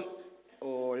up some.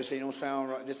 Oh, this ain't gonna sound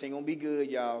right. This ain't gonna be good,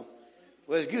 y'all.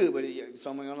 Well, it's good, but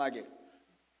some ain't gonna like it.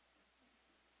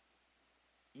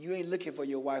 You ain't looking for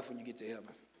your wife when you get to heaven.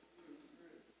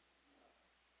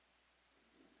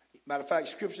 Matter of fact,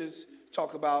 scriptures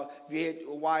talk about if you had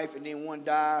a wife and then one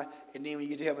died, and then when you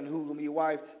get to heaven, who's going to be your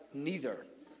wife? Neither.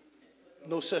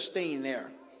 No such thing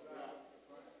there.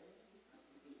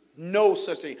 No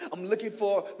such thing. I'm looking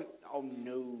for, oh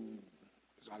no.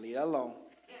 So I leave that alone.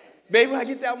 Baby, when I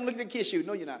get there, I'm looking to kiss you.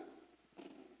 No, you're not.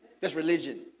 That's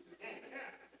religion.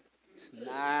 It's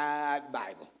not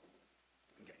Bible.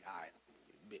 Okay, all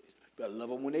right. Better love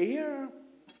them when they hear.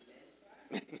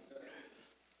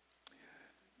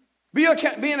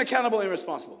 Being accountable and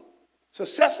responsible.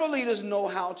 Successful leaders know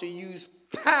how to use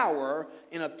power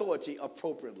and authority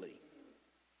appropriately.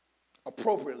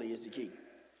 Appropriately is the key.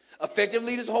 Effective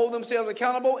leaders hold themselves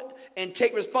accountable and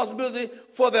take responsibility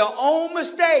for their own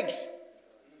mistakes.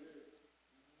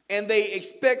 And they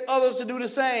expect others to do the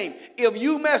same. If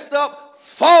you messed up,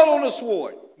 fall on the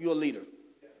sword. You're a leader.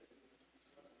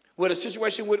 With a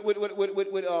situation with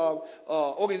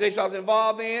organizations I was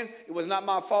involved in, it was not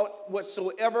my fault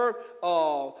whatsoever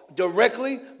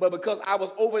directly, but because I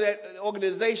was over that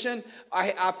organization,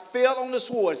 I fell on the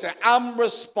sword and said, I'm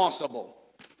responsible.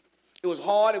 It was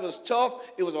hard, it was tough,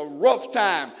 it was a rough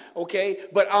time, okay?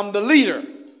 But I'm the leader.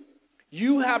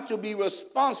 You have to be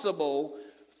responsible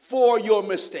for your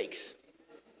mistakes.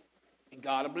 And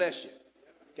God will bless you.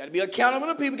 Got to be accountable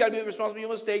to people, got to be responsible for your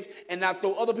mistakes, and not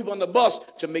throw other people on the bus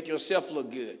to make yourself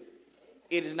look good.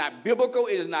 It is not biblical,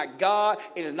 it is not God,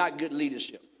 it is not good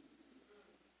leadership.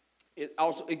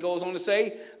 It goes on to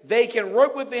say, they can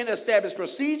work within established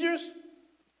procedures.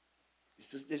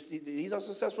 These are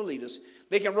successful leaders.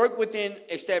 They can work within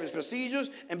established procedures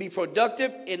and be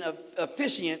productive and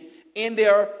efficient in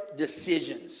their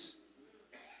decisions.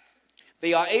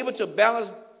 They are able to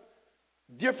balance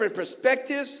different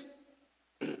perspectives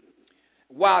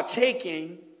while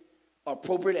taking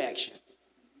appropriate action.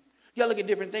 You got to look at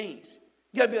different things.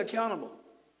 You got to be accountable.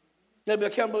 You got to be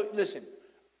accountable. Listen,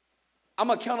 I'm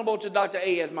accountable to Dr.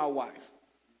 A as my wife.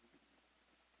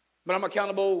 But I'm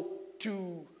accountable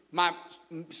to my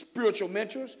spiritual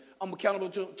mentors. I'm accountable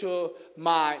to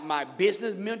my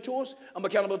business mentors. I'm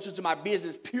accountable to my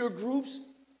business peer groups.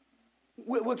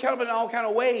 We're accountable in all kinds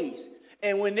of ways.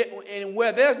 And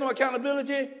where there's no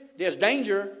accountability, there's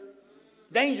danger.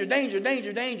 Danger, danger,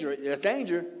 danger, danger. There's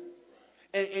danger.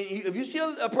 And if you see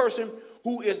a person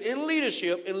who is in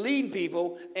leadership and leading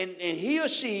people, and he or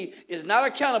she is not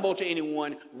accountable to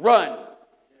anyone, run.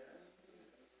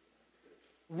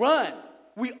 Run.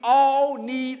 We all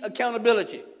need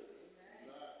accountability.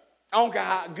 I don't care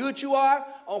how good you are.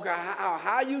 I don't care how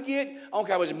high you get. I don't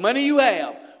care how much money you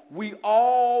have. We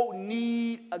all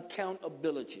need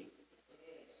accountability.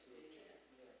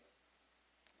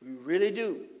 We really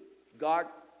do. God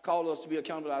called us to be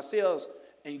accountable to ourselves,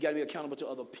 and you got to be accountable to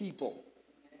other people.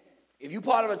 If you're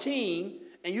part of a team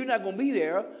and you're not going to be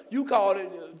there, you call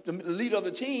the leader of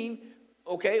the team,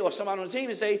 okay, or somebody on the team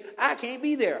and say, I can't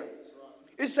be there.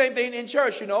 It's the same thing in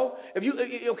church, you know. If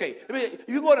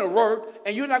you go to work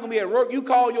and you're not going to be at work, you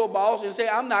call your boss and say,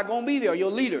 I'm not going to be there,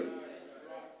 your leader.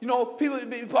 You know, people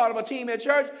be part of a team at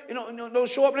church, don't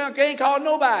show up now, can't call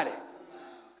nobody.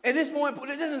 And this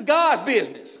is God's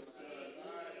business.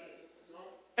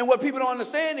 And what people don't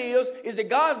understand is that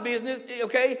God's business,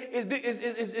 okay,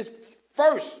 is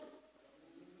first.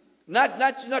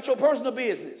 Not your personal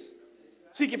business.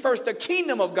 Seeking first the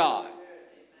kingdom of God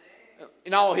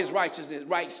and all his righteousness,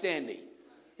 right standing.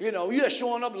 You know, you're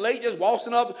showing up late, just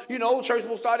waltzing up. You know, church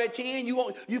will start at 10.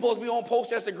 You supposed to be on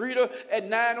post as a greeter at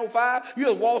 9:05. You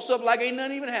just waltz up like ain't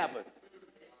nothing even happened.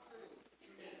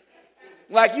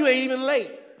 Like you ain't even late.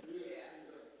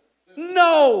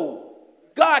 No.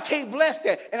 God can't bless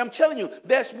that. And I'm telling you,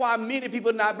 that's why many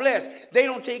people are not blessed. They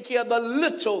don't take care of the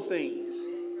little things.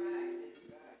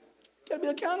 You got to be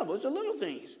accountable. It's the little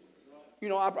things. You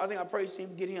know, I think our praise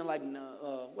team get here like,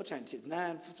 what time?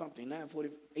 9 something,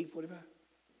 9:40, 8:45?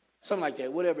 Something like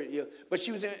that, whatever. Yeah. But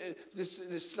she was in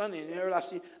this Sunday, and I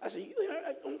said, you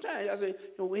here on time. I said,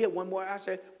 we had one more. I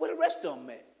said, where the rest of them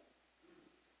at?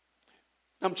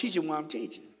 I'm teaching while I'm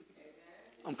teaching.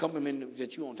 I'm complimenting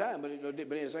that you on time, but at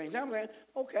the same time, I'm saying,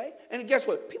 okay. And guess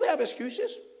what? People have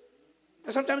excuses.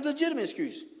 And sometimes legitimate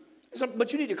excuses.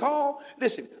 But you need to call.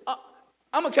 Listen,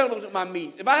 I'm accountable to my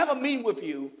meetings. If I have a meeting with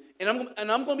you, and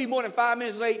I'm going to be more than 5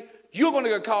 minutes late, you're going to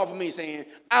get a call from me saying,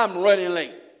 I'm running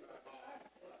late.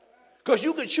 Because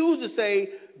you could choose to say,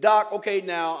 Doc, okay,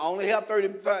 now I only have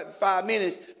 35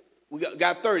 minutes. We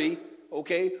got 30,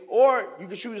 okay? Or you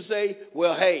could choose to say,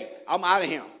 well, hey, I'm out of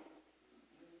here.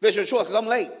 That's your choice because I'm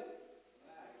late.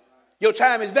 Your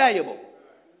time is valuable.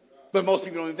 But most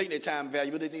people don't even think their time is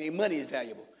valuable. They think their money is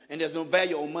valuable. And there's no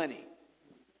value on money.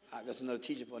 That's another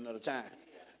teaching for another time.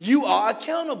 You are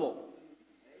accountable.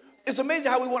 It's amazing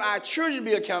how we want our children to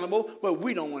be accountable, but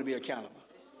we don't want to be accountable.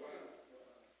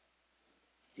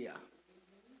 Yeah.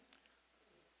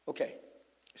 Okay.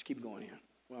 Let's keep going here.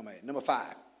 Where am I at? Number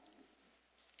 5.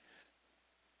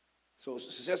 So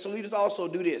successful leaders also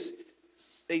do this.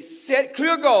 They set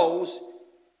clear goals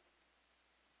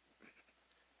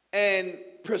and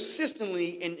persistently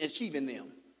in achieving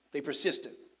them. They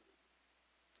persistent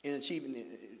in achieving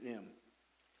them.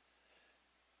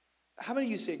 How many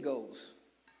of you set goals?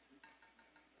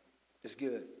 It's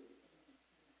good.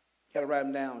 Got to write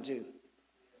them down too.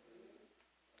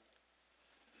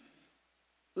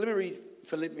 Let me read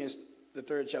Philippians, the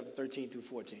 3rd chapter, 13 through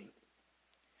 14.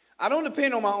 I don't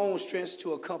depend on my own strength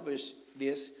to accomplish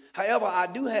this. However, I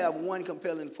do have one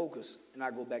compelling focus, and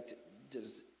I'll go back to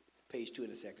this page 2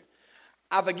 in a second.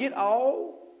 I forget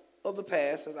all of the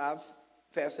past as I've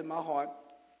fastened my heart.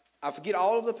 I forget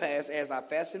all of the past as I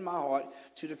fasten my heart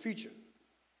to the future.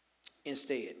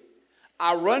 Instead,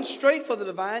 I run straight for the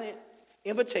divine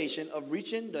invitation of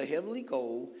reaching the heavenly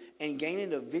goal and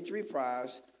gaining the victory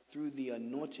prize through the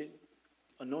anointing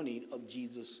of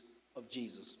Jesus. I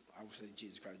would say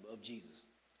Jesus Christ, but of Jesus.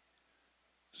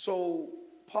 So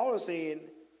Paul is saying,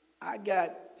 I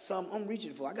got something I'm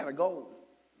reaching for. I got a goal.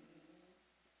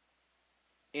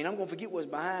 And I'm going to forget what's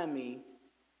behind me.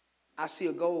 I see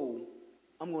a goal.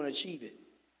 I'm going to achieve it.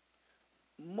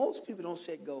 Most people don't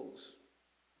set goals.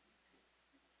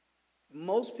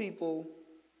 Most people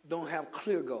don't have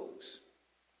clear goals.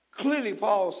 Clearly,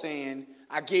 Paul's saying,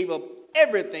 I gave up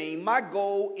everything. My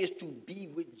goal is to be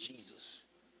with Jesus.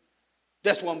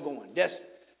 That's where I'm going. That's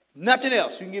nothing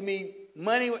else. You can give me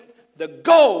money. The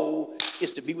goal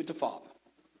is to be with the Father.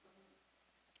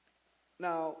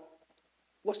 Now,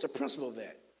 what's the principle of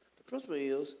that? The principle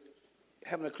is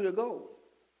having a clear goal.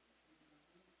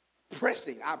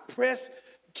 Pressing. I press,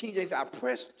 King James said,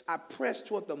 I press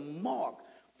toward the mark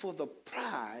for the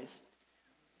prize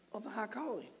of the high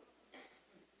calling.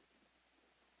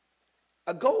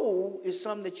 A goal is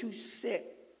something that you set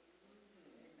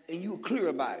and you're clear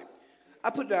about it. I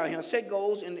put down here, set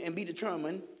goals and be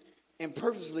determined and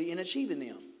purposely in achieving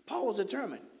them. Paul was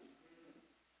determined.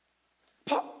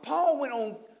 Paul went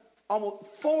on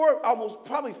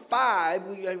probably 5,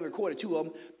 we recorded 2 of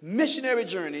them, missionary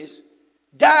journeys,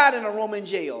 died in a Roman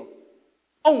jail,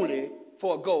 only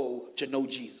for a goal to know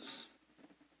Jesus.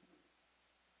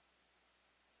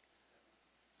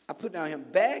 I put down him,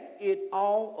 back it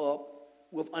all up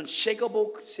with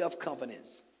unshakable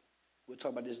self-confidence. We'll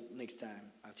talk about this next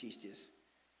time. I'll teach this.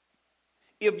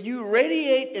 If you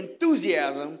radiate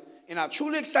enthusiasm and are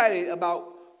truly excited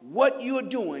about what you're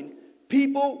doing,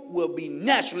 people will be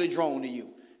naturally drawn to you.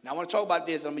 Now, I want to talk about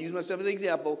this. I'm going to use myself as an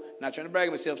example, not trying to brag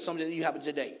on myself, something that you happen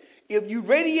today. If you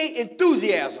radiate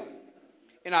enthusiasm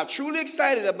and are truly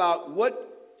excited about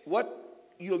what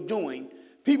you're doing,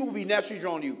 people will be naturally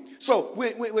drawn to you. So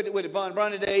with Von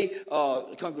Braun today,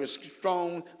 Congress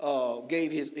Strong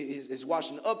gave his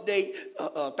Washington update,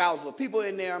 thousands of people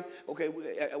in there. Okay,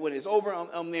 when it's over,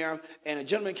 I'm there, and a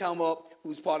gentleman come up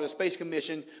who's part of the Space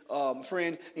Commission,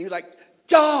 friend, and he's like,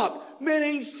 Doc, man, I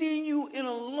ain't seen you in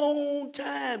a long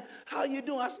time. How you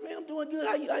doing? I said, man, I'm doing good.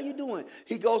 How you doing?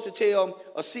 He goes to tell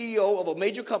a CEO of a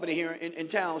major company here in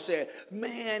town, said,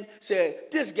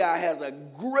 this guy has a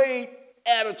great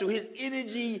attitude. His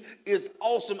energy is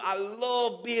awesome. I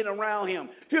love being around him.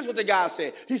 Here's what the guy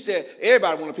said. He said,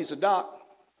 everybody want a piece of Doc.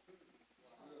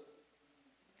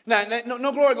 Now,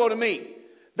 no glory go to me.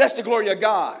 That's the glory of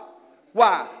God.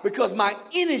 Why? Because my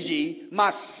energy,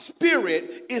 my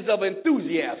spirit is of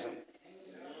enthusiasm.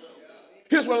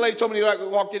 Here's what a lady told me when I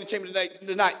walked in the chamber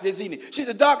this evening. She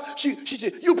said, Doc, she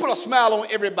said, you put a smile on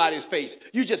everybody's face.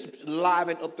 You just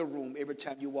liven up the room every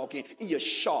time you walk in. And you're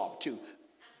sharp, too.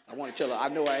 I want to tell her, I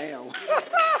know I am.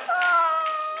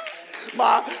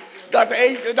 Dr.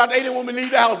 A didn't want me to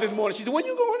leave the house this morning. She said, where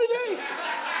you going today?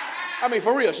 I mean,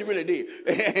 for real, she really did.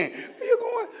 Where you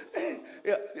going?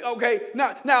 Yeah, okay,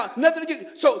 now, nothing to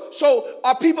get. So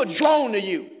are people drawn to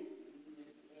you?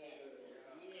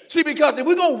 See, because if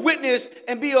we're going to witness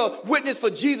and be a witness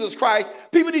for Jesus Christ,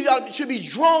 people should be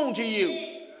drawn to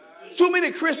you. Too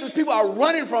many Christians, people are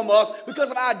running from us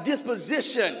because of our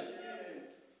disposition.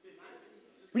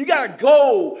 When you got a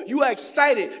goal, you are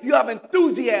excited, you have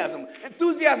enthusiasm.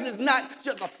 Enthusiasm is not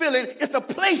just a feeling, it's a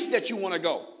place that you want to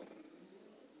go.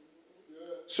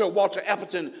 Sir Walter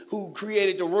Appleton, who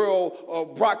created the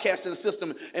World Broadcasting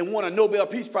System and won a Nobel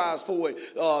Peace Prize for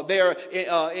it there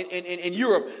in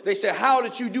Europe. They said, how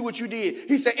did you do what you did?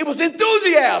 He said, it was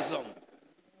enthusiasm.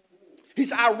 He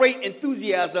said, I rate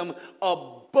enthusiasm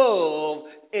above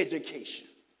education.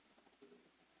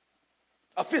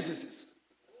 A physicist.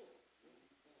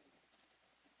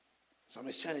 So I'm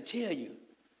just trying to tell you,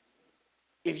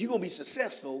 if you're going to be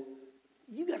successful,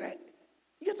 you got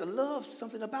to love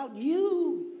something about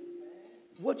you,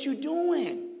 what you're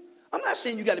doing. I'm not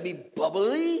saying you got to be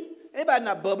bubbly. Everybody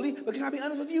not bubbly, but can I be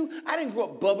honest with you? I didn't grow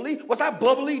up bubbly. Was I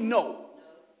bubbly? No.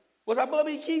 Was I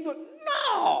bubbly, Keith?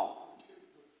 No.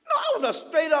 I was a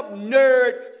straight up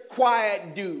nerd,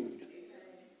 quiet dude.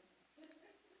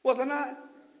 Was I not?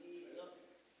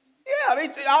 Yeah,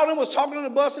 all of them was talking on the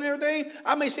bus and everything.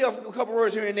 I may say a couple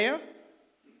words here and there.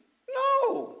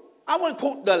 No. I wouldn't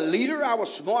quote the leader. I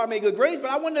was smart, I made good grades, but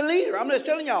I wasn't the leader. I'm just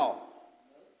telling y'all.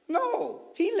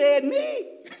 No. He led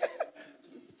me.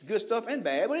 It's good stuff and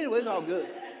bad, but anyway, it's all good.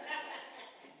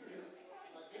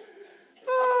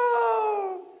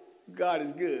 Oh, God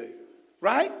is good.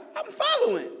 Right? I'm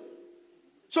following.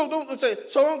 So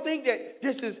don't think that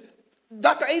this is,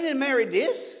 Dr. A didn't marry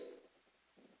this.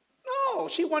 No,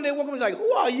 she one day woke up and was like,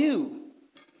 who are you?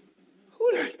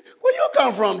 Where you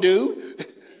come from, dude?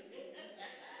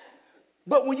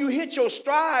 But when you hit your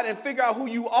stride and figure out who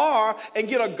you are and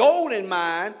get a goal in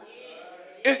mind,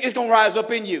 it's going to rise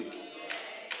up in you.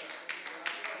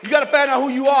 You got to find out who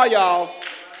you are, y'all.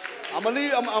 I'm going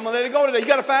to let it go today. You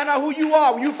got to find out who you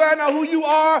are. When you find out who you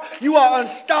are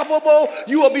unstoppable.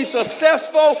 You will be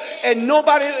successful, and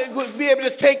nobody will be able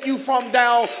to take you from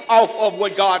down off of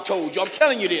what God told you. I'm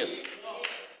telling you this.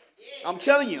 I'm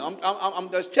telling you. I'm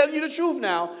just telling you the truth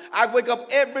now. I wake up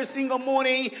every single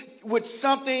morning with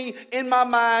something in my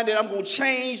mind that I'm going to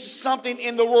change something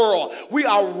in the world. We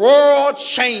are world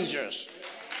changers.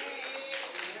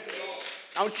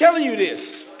 I'm telling you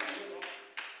this.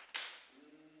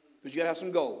 But you got to have some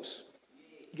goals.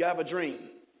 You got to have a dream.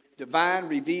 Divine,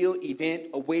 revealed, event,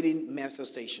 awaiting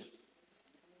manifestation.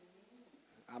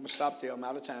 I'm going to stop there. I'm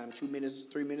out of time. 2 minutes,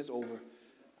 3 minutes over.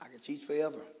 I can teach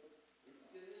forever.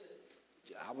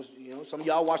 I was, some of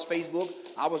y'all watch Facebook.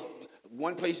 I was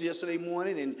one place yesterday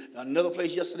morning and another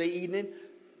place yesterday evening.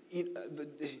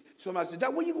 Somebody said,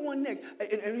 Doc, where you going next?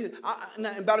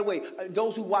 And by the way,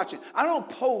 those who watching, I don't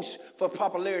post for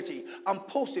popularity. I'm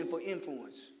posting for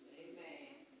influence.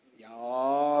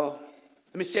 Y'all,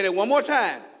 let me say that one more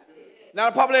time.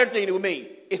 Not a popularity thing with me.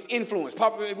 It's influence.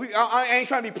 I ain't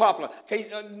trying to be popular. Okay?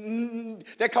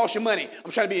 That costs you money.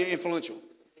 I'm trying to be influential.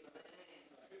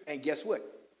 And guess what?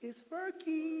 It's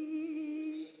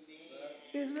working.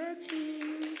 It's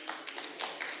working.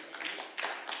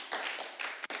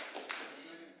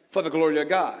 For the glory of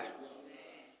God.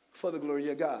 For the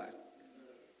glory of God.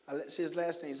 I said his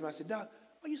last name. Somebody said, Doc,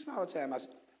 why you smile all the time? I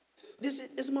said, this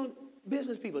is among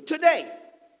business people. Today.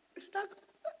 It's not.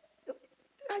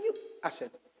 How you? I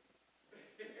said.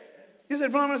 He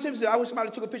said, I wish somebody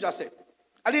took a picture. I said,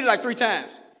 I did it like 3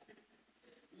 times.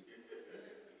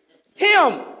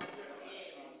 Him.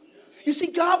 You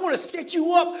see, God want to set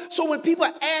you up so when people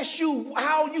ask you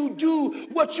how you do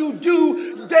what you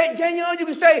do, Danielle, you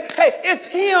can say, hey, it's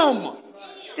him.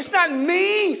 It's not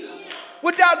me.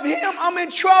 Without him, I'm in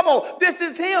trouble. This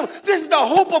is him. This is the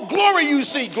hope of glory you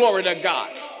see. Glory to God.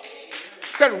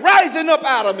 That rising up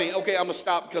out of me. Okay, I'm going to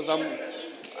stop because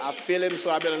I feel him,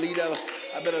 so I better leave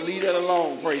that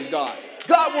alone. Praise God.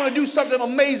 God want to do something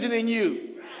amazing in you.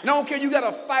 And I don't care, you got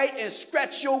to fight and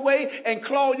scratch your way and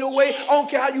claw your way. I don't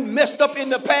care how you messed up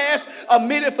in the past.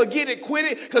 Admit it, forget it, quit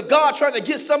it, because God's trying to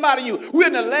get some out of you. We're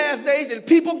in the last days, and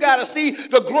people got to see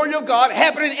the glory of God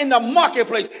happening in the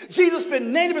marketplace. Jesus spent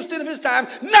 90% of his time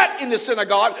not in the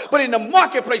synagogue, but in the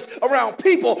marketplace around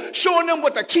people, showing them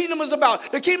what the kingdom is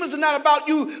about. The kingdom is not about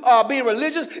you being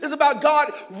religious. It's about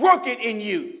God working in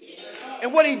you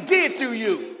and what he did through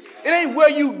you. It ain't where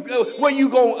you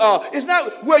go. It's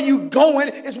not where you going.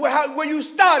 It's where you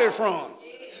started from.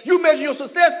 You measure your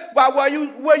success by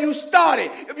where you started.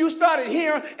 If you started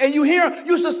here and you here,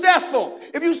 you're successful.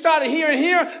 If you started here and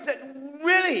here,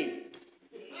 really.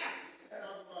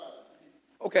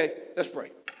 Okay, let's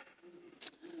pray.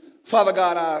 Father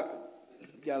God, I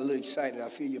got a little excited. I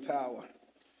feel your power.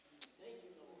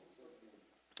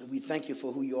 And we thank you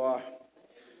for who you are.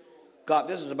 God,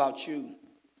 this is about you.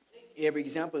 Every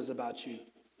example is about you.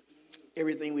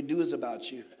 Everything we do is about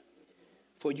you.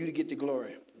 For you to get the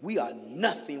glory. We are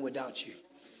nothing without you.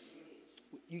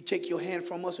 You take your hand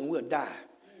from us and we'll die.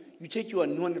 You take your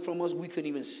anointing from us, we couldn't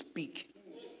even speak.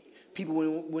 People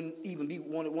wouldn't even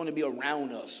want to be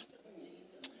around us.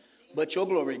 But your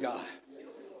glory, God.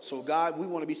 So God, we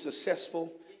want to be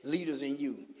successful leaders in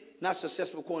you. Not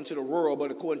successful according to the world,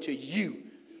 but according to you.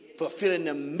 Fulfilling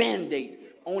the mandate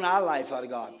on our life, Father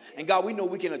God. And God, we know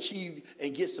we can achieve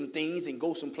and get some things and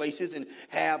go some places and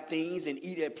have things and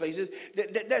eat at places.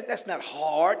 That's not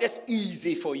hard. That's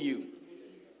easy for you.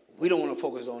 We don't want to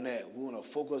focus on that. We want to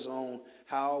focus on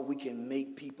how we can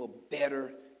make people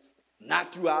better,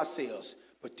 not through ourselves,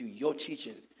 but through your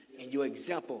teaching and your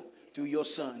example, through your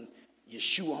son,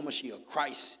 Yeshua HaMashiach,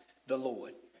 Christ the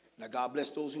Lord. Now, God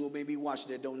bless those who may be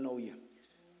watching that don't know you.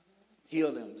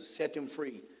 Heal them, set them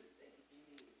free.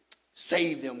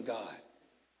 Save them, God.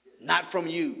 Not from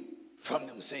you, from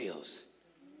themselves.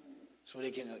 so they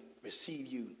can receive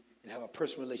you and have a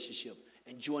personal relationship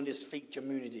and join this faith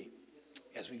community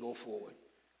as we go forward.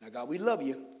 Now, God, we love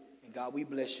you, and God, we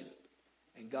bless you.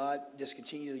 And God, just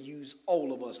continue to use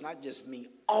all of us, not just me,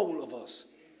 all of us,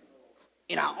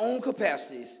 in our own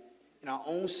capacities, in our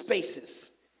own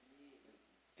spaces.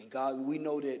 And God, we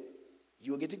know that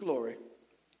you'll get the glory,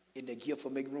 and the gift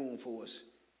will make room for us.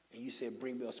 And you said,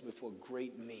 bring us before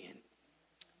great men.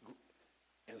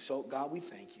 And so, God, we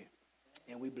thank you,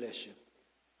 and we bless you.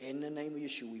 In the name of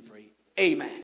Yeshua, we pray. Amen.